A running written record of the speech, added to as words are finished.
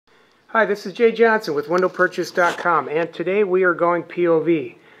Hi, this is Jay Johnson with WindowPurchase.com, and today we are going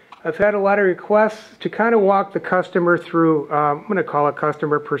POV. I've had a lot of requests to kind of walk the customer through, I'm going to call it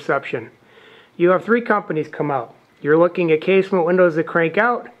customer perception. You have three companies come out. You're looking at casement windows that crank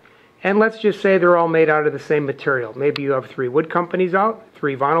out, and let's just say they're all made out of the same material. Maybe you have three wood companies out,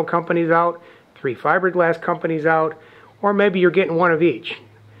 three vinyl companies out, three fiberglass companies out, or maybe you're getting one of each.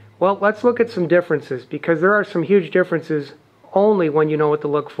 Well, let's look at some differences, because there are some huge differences only when you know what to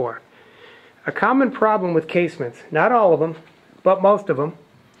look for. A common problem with casements, not all of them, but most of them,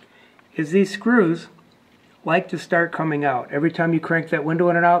 is these screws like to start coming out. Every time you crank that window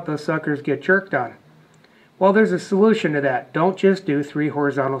in and out, those suckers get jerked on. Well, there's a solution to that. Don't just do three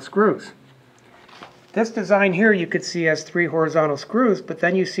horizontal screws. This design here you could see has three horizontal screws, but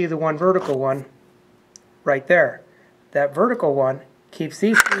then you see the one vertical one right there. That vertical one keeps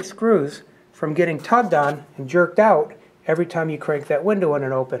these three screws from getting tugged on and jerked out every time you crank that window in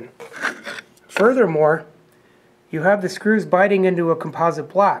and open. Furthermore, you have the screws biting into a composite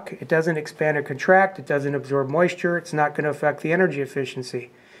block. It doesn't expand or contract, it doesn't absorb moisture, it's not going to affect the energy efficiency.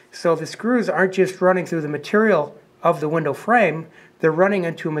 So the screws aren't just running through the material of the window frame, they're running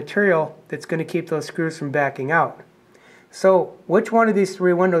into a material that's going to keep those screws from backing out. So which one of these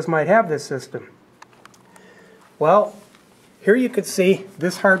three windows might have this system? Well, here you can see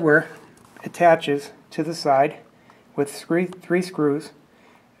this hardware attaches to the side with three screws.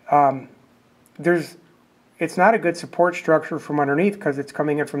 It's not a good support structure from underneath because it's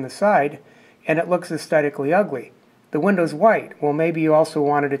coming in from the side, and it looks aesthetically ugly. The window's white. Well, maybe you also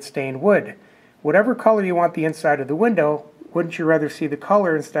wanted it stained wood. Whatever color you want the inside of the window, wouldn't you rather see the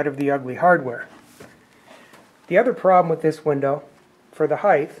color instead of the ugly hardware? The other problem with this window, for the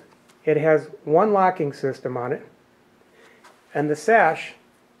height, it has one locking system on it, and the sash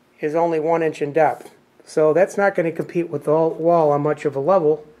is only 1 inch in depth. So that's not going to compete with the wall on much of a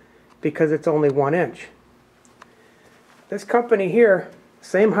level because it's only 1 inch. This company here,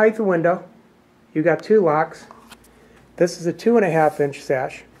 same height of window, you got two locks. This is a 2.5 inch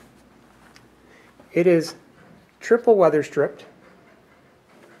sash. It is triple weather stripped.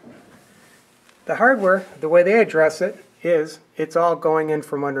 The hardware, the way they address it, is it's all going in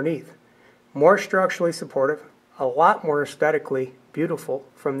from underneath. More structurally supportive, a lot more aesthetically beautiful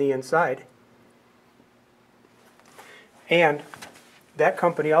from the inside. And that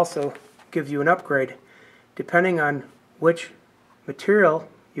company also gives you an upgrade depending on which material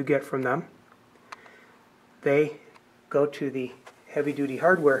you get from them. They go to the heavy-duty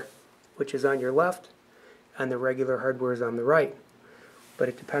hardware, which is on your left, and the regular hardware is on the right. But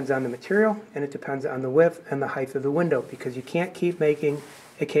it depends on the material, and it depends on the width and the height of the window, because you can't keep making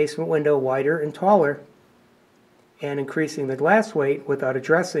a casement window wider and taller and increasing the glass weight without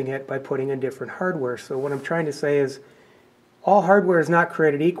addressing it by putting in different hardware. So what I'm trying to say is all hardware is not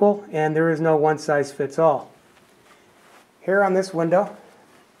created equal, and there is no one size fits all. Here on this window,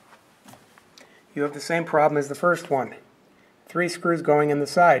 you have the same problem as the first one. Three screws going in the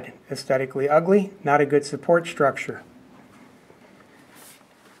side. Aesthetically ugly, not a good support structure.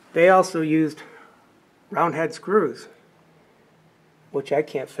 They also used round head screws, which I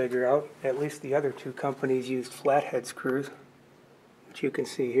can't figure out. At least the other two companies used flat head screws, which you can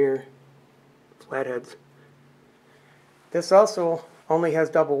see here, flat heads. This also only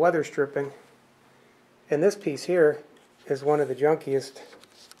has double weather stripping, and this piece here is one of the junkiest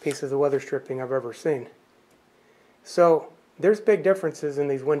pieces of weather stripping I've ever seen. So there's big differences in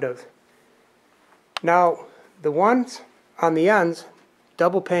these windows. Now the ones on the ends,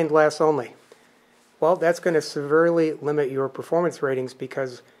 double pane glass only. Well, that's going to severely limit your performance ratings,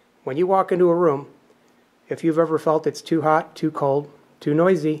 because when you walk into a room, if you've ever felt it's too hot, too cold, too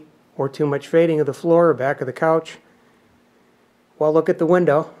noisy, or too much fading of the floor or back of the couch, well, look at the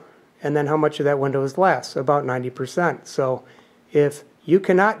window, and then how much of that window is glass? About 90%. So if you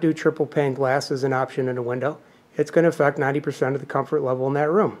cannot do triple pane glass as an option in a window, it's going to affect 90% of the comfort level in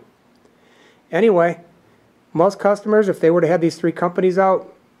that room. Anyway, most customers, if they were to have these three companies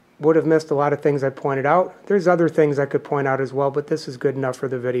out, would have missed a lot of things I pointed out. There's other things I could point out as well, but this is good enough for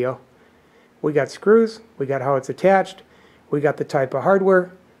the video. We got screws, we got how it's attached, we got the type of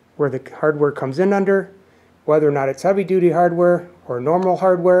hardware, where the hardware comes in under, whether or not it's heavy-duty hardware or normal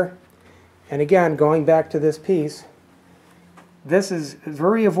hardware. And again, going back to this piece, this is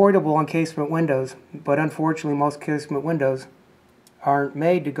very avoidable on casement windows, but unfortunately most casement windows aren't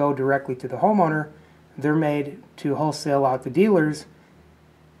made to go directly to the homeowner. They're made to wholesale out to dealers,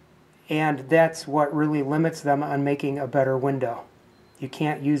 and that's what really limits them on making a better window. You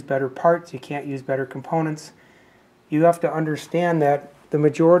can't use better parts, you can't use better components. You have to understand that the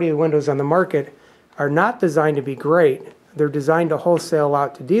majority of windows on the market are not designed to be great. They're designed to wholesale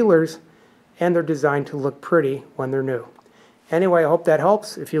out to dealers, and they're designed to look pretty when they're new. Anyway, I hope that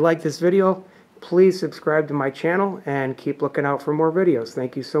helps. If you like this video, please subscribe to my channel and keep looking out for more videos.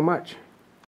 Thank you so much.